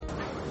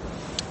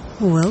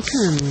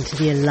Welcome to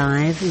the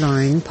Alive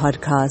Loren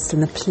Podcast,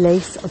 in the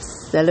place of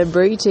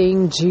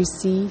celebrating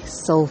juicy,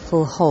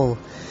 soulful, whole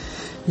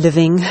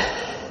living,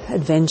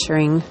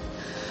 adventuring,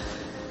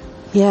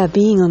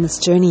 being on this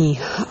journey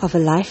of a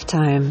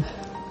lifetime.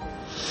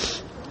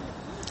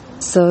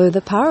 So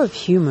the power of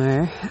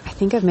humor, I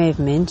think I may have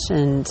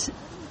mentioned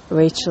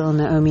Rachel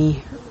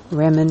Naomi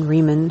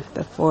Remen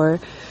before.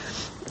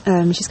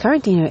 She's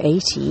currently in her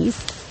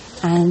 80s.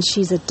 And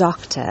she's a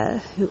doctor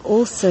who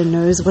also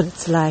knows what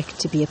it's like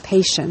to be a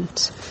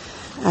patient.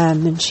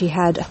 And she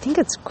had, I think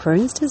it's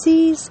Crohn's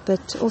disease,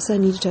 but also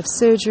needed to have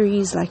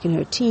surgeries like in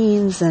her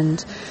teens.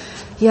 And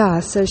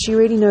so she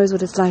really knows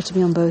what it's like to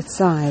be on both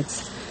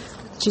sides.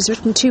 She's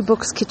written 2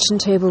 books, Kitchen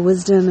Table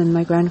Wisdom and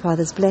My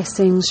Grandfather's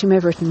Blessings. She may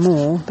have written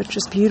more, but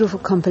just beautiful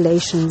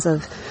compilations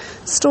of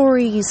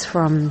stories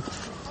from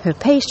her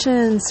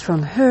patients,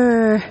 from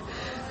her.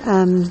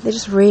 They're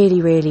just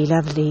really, really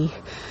lovely.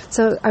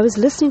 So I was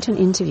listening to an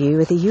interview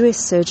with a US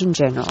Surgeon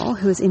General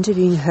who was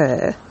interviewing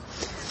her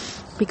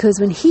because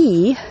when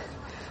he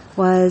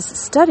was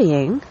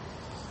studying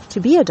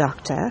to be a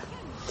doctor,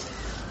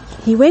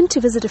 he went to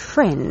visit a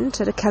friend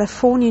at a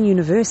Californian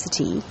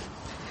university,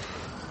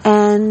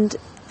 and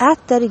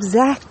at that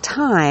exact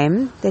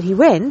time that he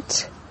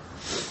went,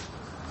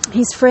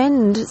 his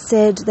friend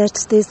said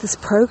that there's this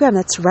program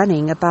that's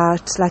running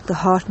about like the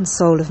heart and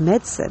soul of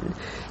medicine,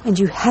 and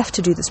you have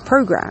to do this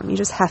program. You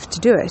just have to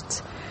do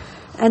it.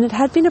 And it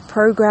had been a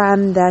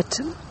program that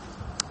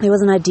there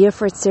was an idea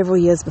for it several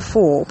years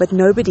before, but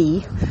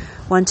nobody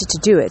wanted to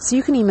do it. So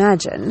you can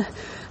imagine,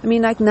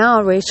 like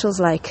now Rachel's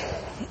like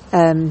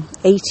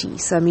 80,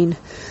 so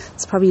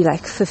it's probably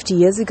like 50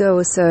 years ago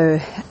or so,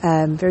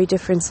 very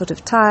different sort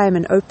of time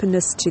and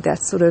openness to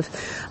that sort of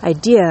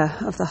idea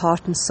of the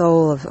heart and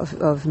soul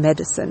of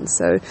medicine.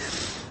 So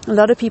a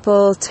lot of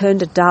people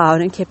turned it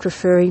down and kept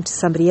referring to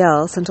somebody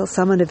else until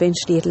someone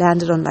eventually it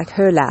landed on like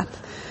her lap.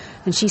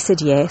 And she said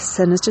yes,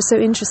 and it's just so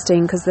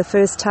interesting because the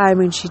first time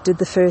when she did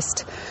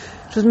it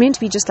was meant to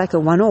be just like a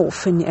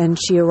one-off, and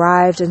she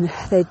arrived and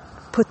they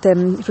put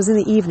them, it was in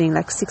the evening,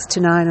 like 6 to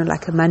 9 on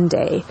like a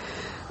Monday,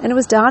 and it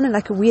was down in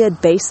like a weird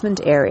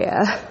basement area,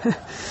 and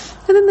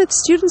then the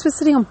students were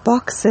sitting on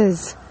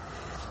boxes,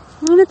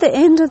 and at the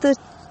end of the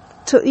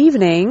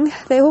evening,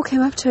 they all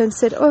came up to her and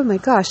said, "Oh my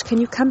gosh, can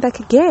you come back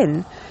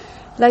again?"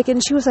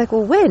 And she was like,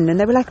 "Well, when?" And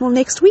they were like, "Well,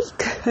 next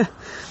week."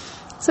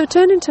 So it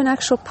turned into an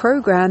actual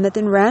program that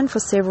then ran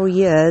for several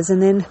years,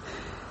 and then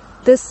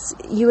this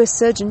US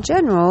Surgeon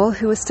General,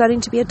 who was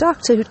studying to be a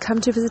doctor, who'd come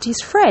to visit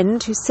his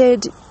friend, who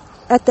said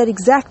at that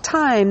exact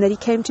time that he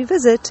came to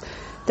visit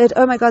that,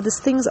 "Oh my God, this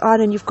thing's on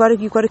and you've got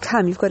to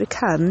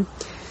come.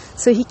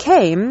 So he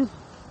came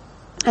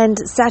and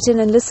sat in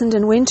and listened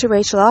and went to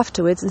Rachel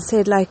afterwards and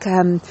said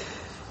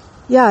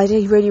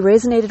he really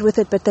resonated with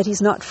it, but that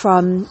he's not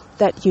from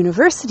that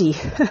university.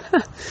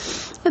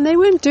 And they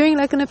weren't doing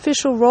like an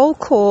official roll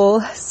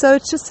call. So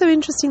it's just so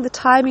interesting, the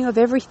timing of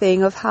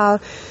everything, of how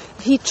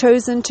if he'd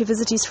chosen to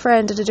visit his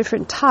friend at a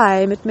different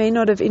time, it may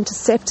not have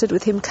intercepted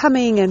with him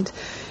coming, and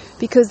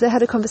because they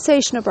had a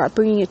conversation about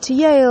bringing it to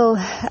Yale,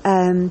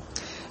 and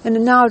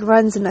now it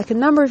runs in like a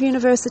number of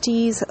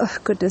universities. Oh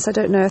goodness, I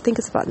don't know. I think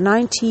it's about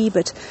 90,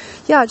 but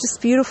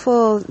just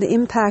beautiful, the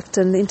impact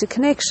and the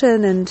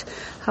interconnection and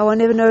how one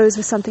never knows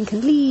where something can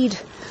lead.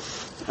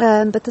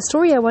 But the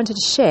story I wanted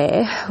to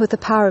share with the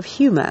power of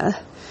humor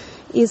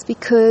is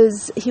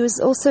because he was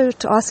also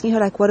asking her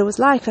like what it was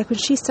like when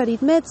she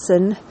studied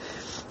medicine.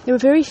 There were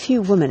very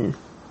few women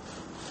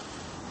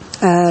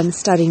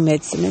studying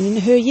medicine, and in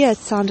her year it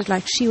sounded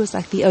like she was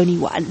like the only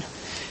one.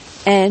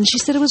 And she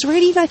said it was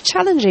really like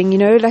challenging,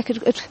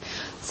 at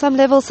some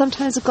level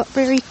sometimes it got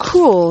very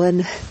cruel,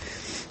 and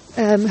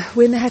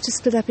when they had to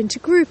split up into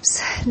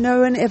groups,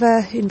 no one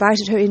ever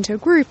invited her into a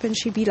group, and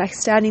she'd be like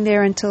standing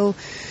there until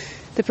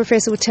the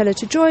professor would tell her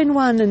to join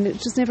one, and it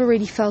just never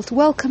really felt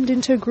welcomed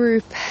into a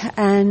group.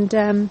 And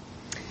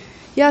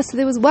so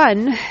there was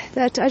one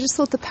that I just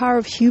thought the power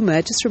of humor,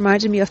 it just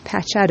reminded me of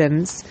Patch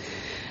Adams,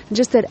 and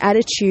just that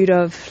attitude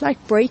of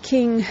like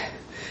breaking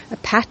a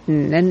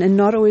pattern and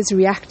not always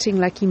reacting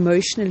like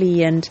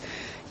emotionally, and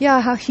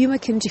how humor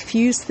can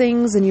diffuse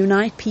things and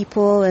unite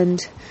people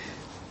and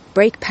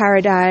break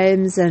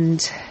paradigms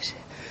and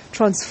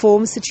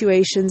transform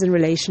situations and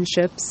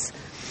relationships.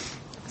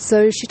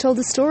 So she told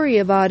the story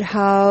about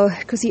how,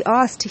 because he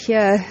asked to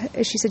hear,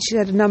 she said she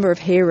had a number of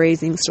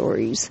hair-raising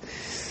stories,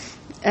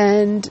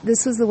 and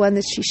this was the one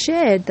that she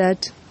shared,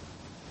 that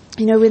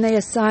when they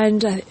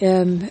assigned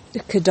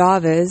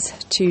cadavers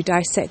to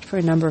dissect for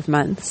a number of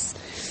months,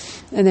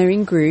 and they're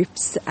in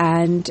groups,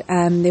 and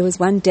there was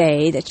one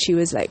day that she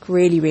was like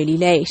really, really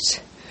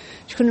late.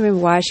 She couldn't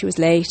remember why she was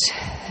late,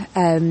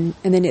 and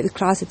then the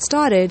class had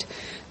started.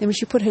 Then when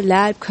she put her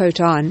lab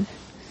coat on,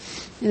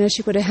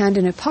 she put her hand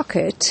in her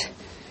pocket,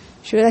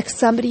 she was like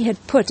somebody had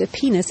put a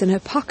penis in her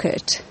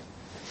pocket,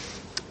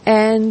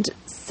 and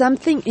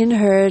something in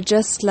her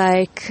just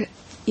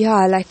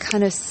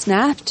kind of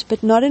snapped,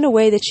 but not in a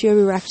way that she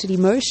overreacted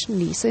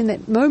emotionally. So in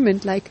that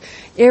moment,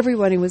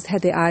 everyone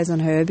had their eyes on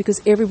her because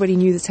everybody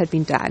knew this had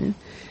been done.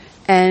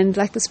 and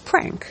like this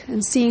prank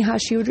and seeing how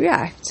she would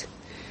react.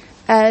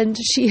 And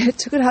she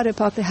took it out of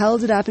her pocket,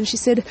 held it up, and she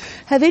said,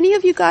 "Have any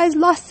of you guys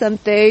lost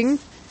something?"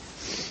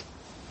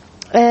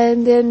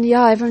 And then,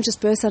 everyone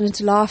just burst out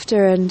into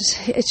laughter, and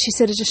she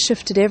said it just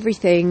shifted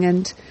everything.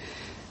 And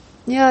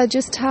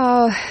just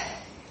how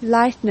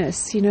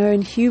lightness,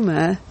 and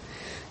humor,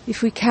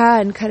 if we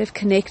can kind of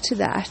connect to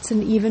that,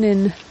 and even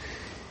in,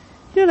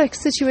 like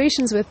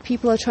situations where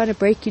people are trying to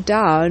break you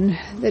down,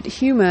 that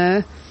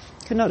humor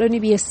can not only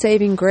be a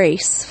saving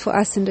grace for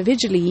us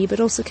individually, but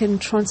also can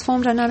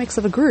transform dynamics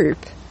of a group,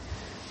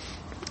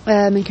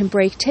 and can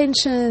break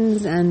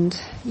tensions. And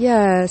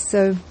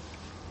so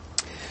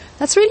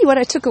that's really what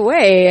I took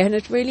away. And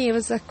it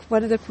was like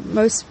one of the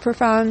most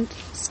profound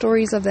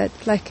stories of that,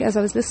 like as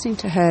I was listening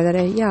to her, that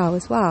I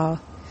was wow.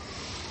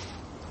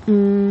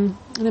 And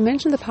I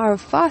mentioned the power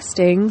of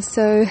fasting.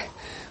 So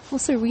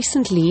also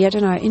recently,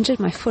 I injured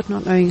my foot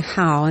not knowing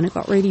how, and it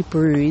got really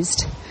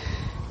bruised.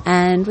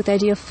 And with the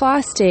idea of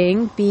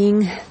fasting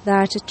being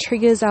that it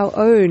triggers our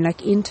own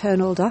like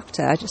internal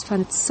doctor, I just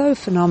find it so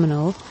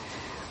phenomenal.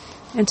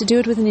 And to do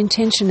it with an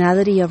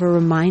intentionality of a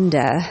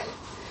reminder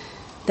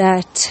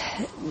that,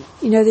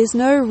 there's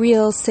no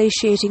real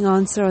satiating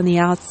answer on the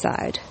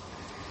outside.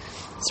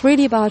 It's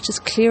really about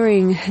just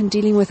clearing and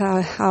dealing with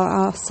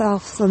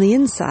ourselves on the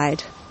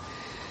inside,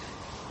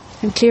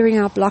 and clearing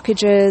our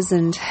blockages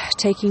and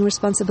taking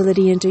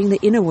responsibility and doing the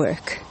inner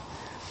work.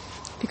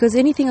 Because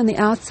anything on the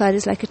outside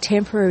is like a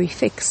temporary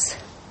fix.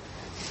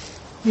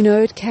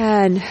 It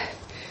can,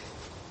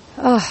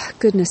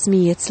 goodness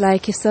me, it's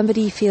like if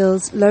somebody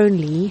feels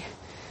lonely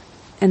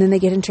and then they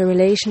get into a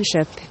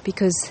relationship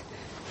because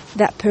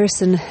that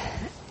person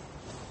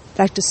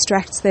like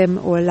distracts them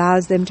or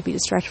allows them to be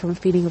distracted from a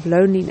feeling of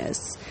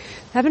loneliness.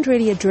 They haven't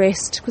really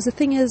addressed, because the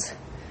thing is,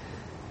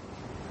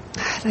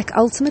 like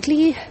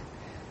ultimately,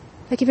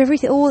 like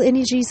if all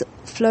energy's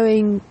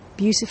flowing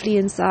beautifully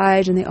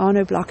inside and there are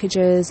no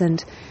blockages,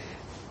 and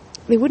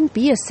there wouldn't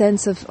be a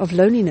sense of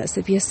loneliness.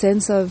 There'd be a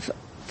sense of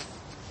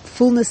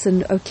fullness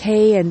and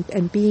okay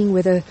and being,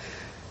 whether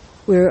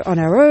we're on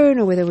our own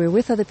or whether we're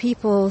with other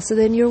people. So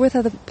then you're with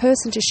other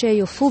person to share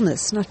your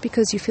fullness, not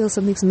because you feel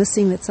something's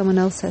missing that someone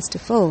else has to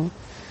fill.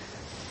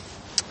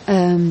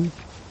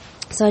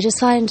 So I just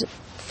find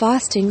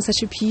fasting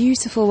such a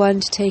beautiful one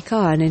to take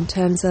on, in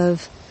terms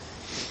of,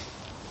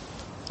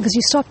 because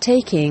you stop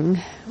taking,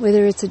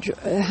 whether it's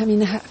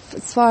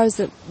as far as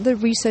the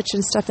research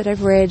and stuff that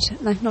I've read,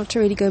 like not to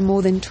really go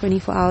more than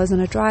 24 hours on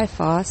a dry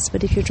fast,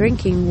 but if you're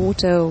drinking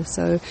water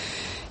also,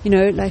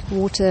 like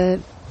water,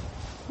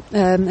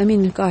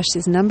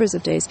 there's numbers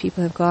of days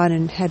people have gone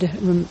and had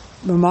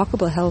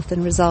remarkable health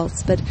and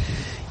results, but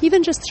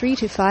even just 3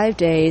 to 5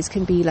 days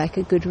can be like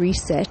a good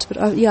reset.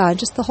 But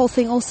just the whole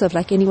thing also of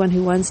like anyone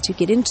who wants to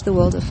get into the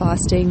world of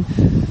fasting,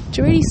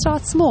 to really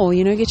start small,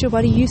 get your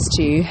body used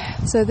to.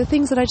 So the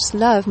things that I just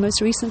love most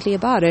recently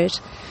about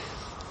it,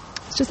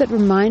 it's just that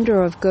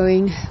reminder of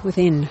going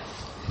within.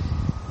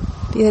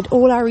 That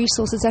all our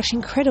resources are actually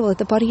incredible, that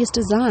the body is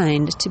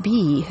designed to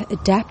be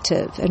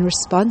adaptive and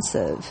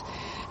responsive,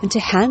 and to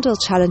handle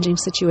challenging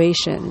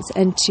situations,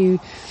 and to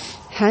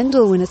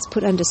handle when it's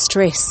put under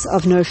stress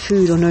of no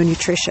food or no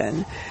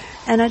nutrition.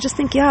 And I just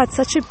think, it's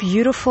such a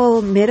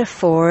beautiful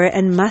metaphor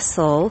and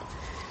muscle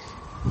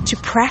to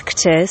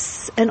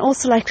practice. And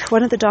also, like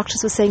one of the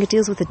doctors was saying, it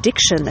deals with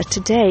addiction, that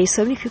today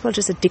so many people are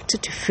just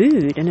addicted to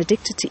food and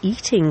addicted to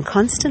eating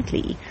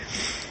constantly.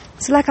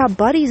 So like our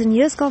bodies in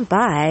years gone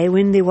by,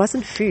 when there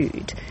wasn't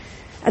food,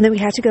 and then we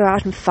had to go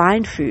out and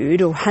find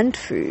food or hunt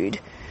food,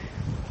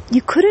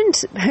 you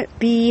couldn't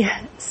be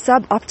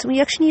suboptimal.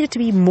 You actually needed to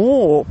be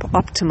more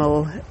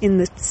optimal in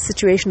the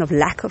situation of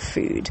lack of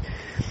food.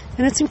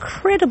 And it's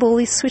incredible,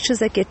 these switches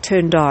that get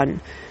turned on,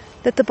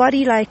 that the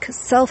body like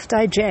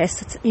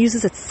self-digests, it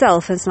uses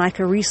itself as like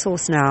a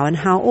resource now, and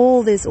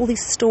how there's all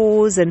these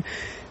stores and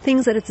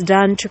things that it's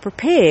done to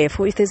prepare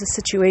for if there's a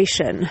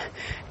situation,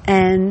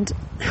 and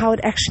how it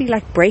actually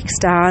like breaks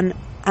down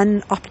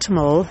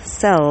unoptimal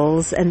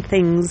cells and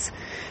things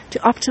to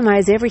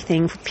optimize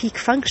everything for peak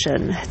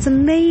function. It's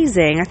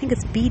amazing. I think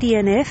it's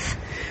BDNF.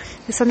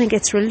 If something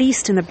gets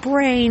released in the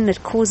brain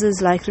that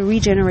causes like the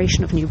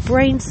regeneration of new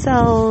brain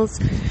cells.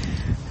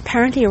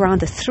 Apparently around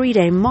the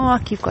 3-day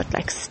mark, you've got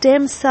like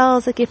stem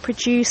cells that get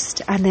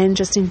produced and then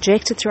just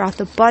injected throughout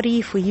the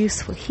body for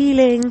use for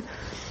healing.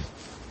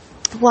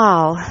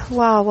 Wow.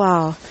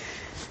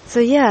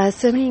 So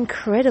so many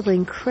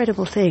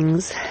incredible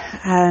things.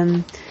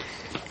 So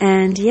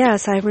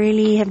I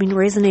really have been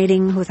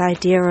resonating with the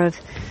idea of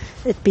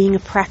it being a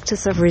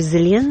practice of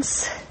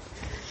resilience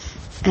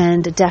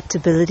and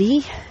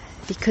adaptability,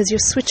 because you're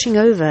switching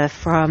over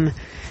from,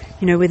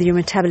 whether you're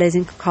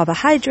metabolizing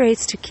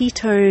carbohydrates to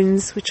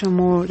ketones, which are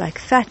more like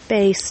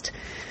fat-based,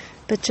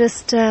 but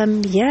just,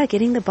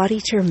 getting the body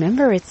to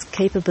remember its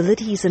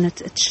capabilities, and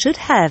it should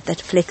have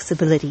that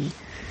flexibility.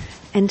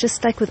 And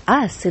just like with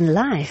us in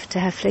life, to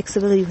have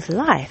flexibility with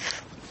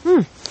life.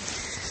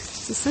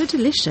 It's so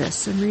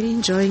delicious. I'm really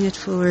enjoying it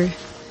for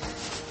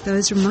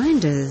those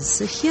reminders.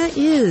 So here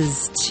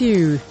is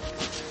to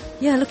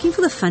looking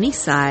for the funny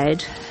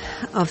side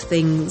of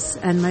things.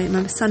 And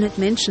my son had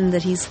mentioned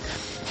that he's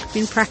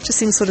been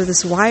practicing sort of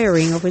this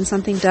wiring of when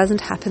something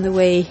doesn't happen the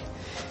way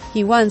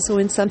he wants, or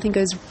when something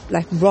goes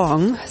like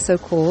wrong,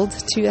 so-called,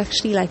 to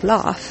actually like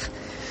laugh.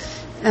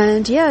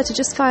 And to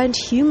just find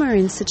humor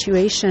in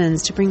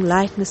situations, to bring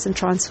lightness and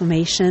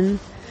transformation.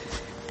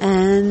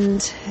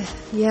 And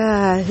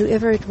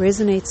whoever it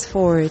resonates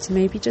for, to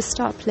maybe just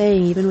start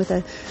playing even with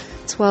a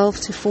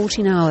 12 to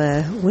 14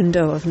 hour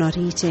window of not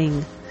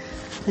eating.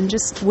 And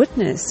just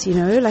witness,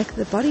 like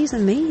the body's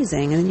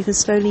amazing. And then you can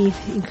slowly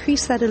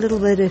increase that a little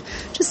bit.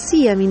 Just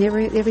see,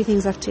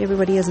 everything's up to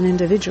everybody as an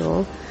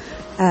individual.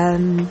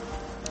 Wow.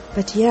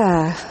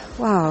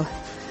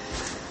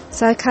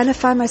 So I kind of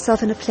find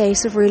myself in a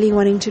place of really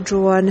wanting to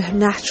draw on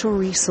natural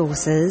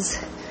resources.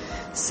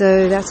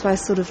 So that's why I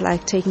sort of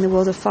like taking the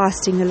world of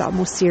fasting a lot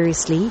more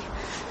seriously.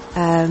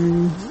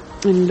 And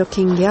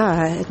looking,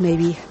 at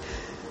maybe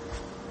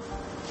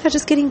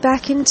just getting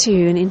back into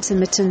an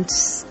intermittent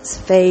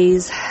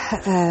phase,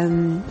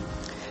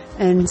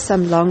 and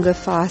some longer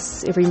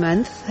fasts every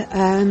month.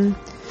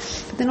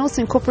 But then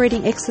also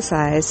incorporating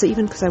exercise. So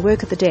even because I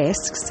work at the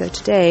desk, so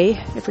today,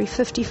 every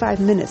 55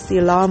 minutes, the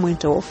alarm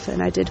went off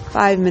and I did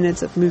 5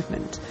 minutes of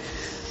movement.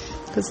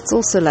 Because it's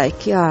also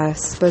like,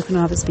 spoken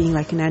of as being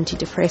like an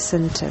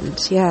antidepressant. And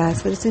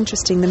so it's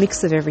interesting, the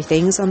mix of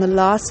everything. So on the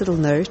last little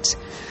note,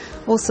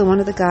 also one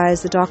of the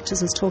guys, the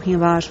doctors, was talking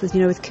about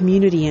with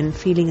community and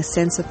feeling a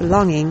sense of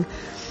belonging,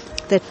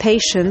 that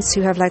patients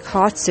who have like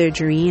heart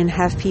surgery and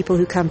have people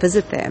who come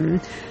visit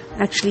them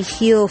actually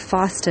heal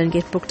faster and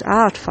get booked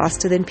out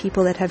faster than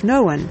people that have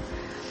no one.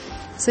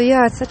 So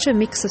it's such a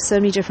mix of so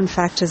many different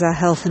factors, our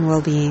health and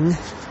well-being.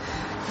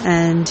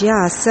 And so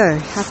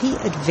happy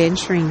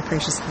adventuring,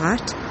 precious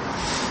heart.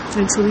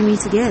 Until we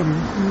meet again.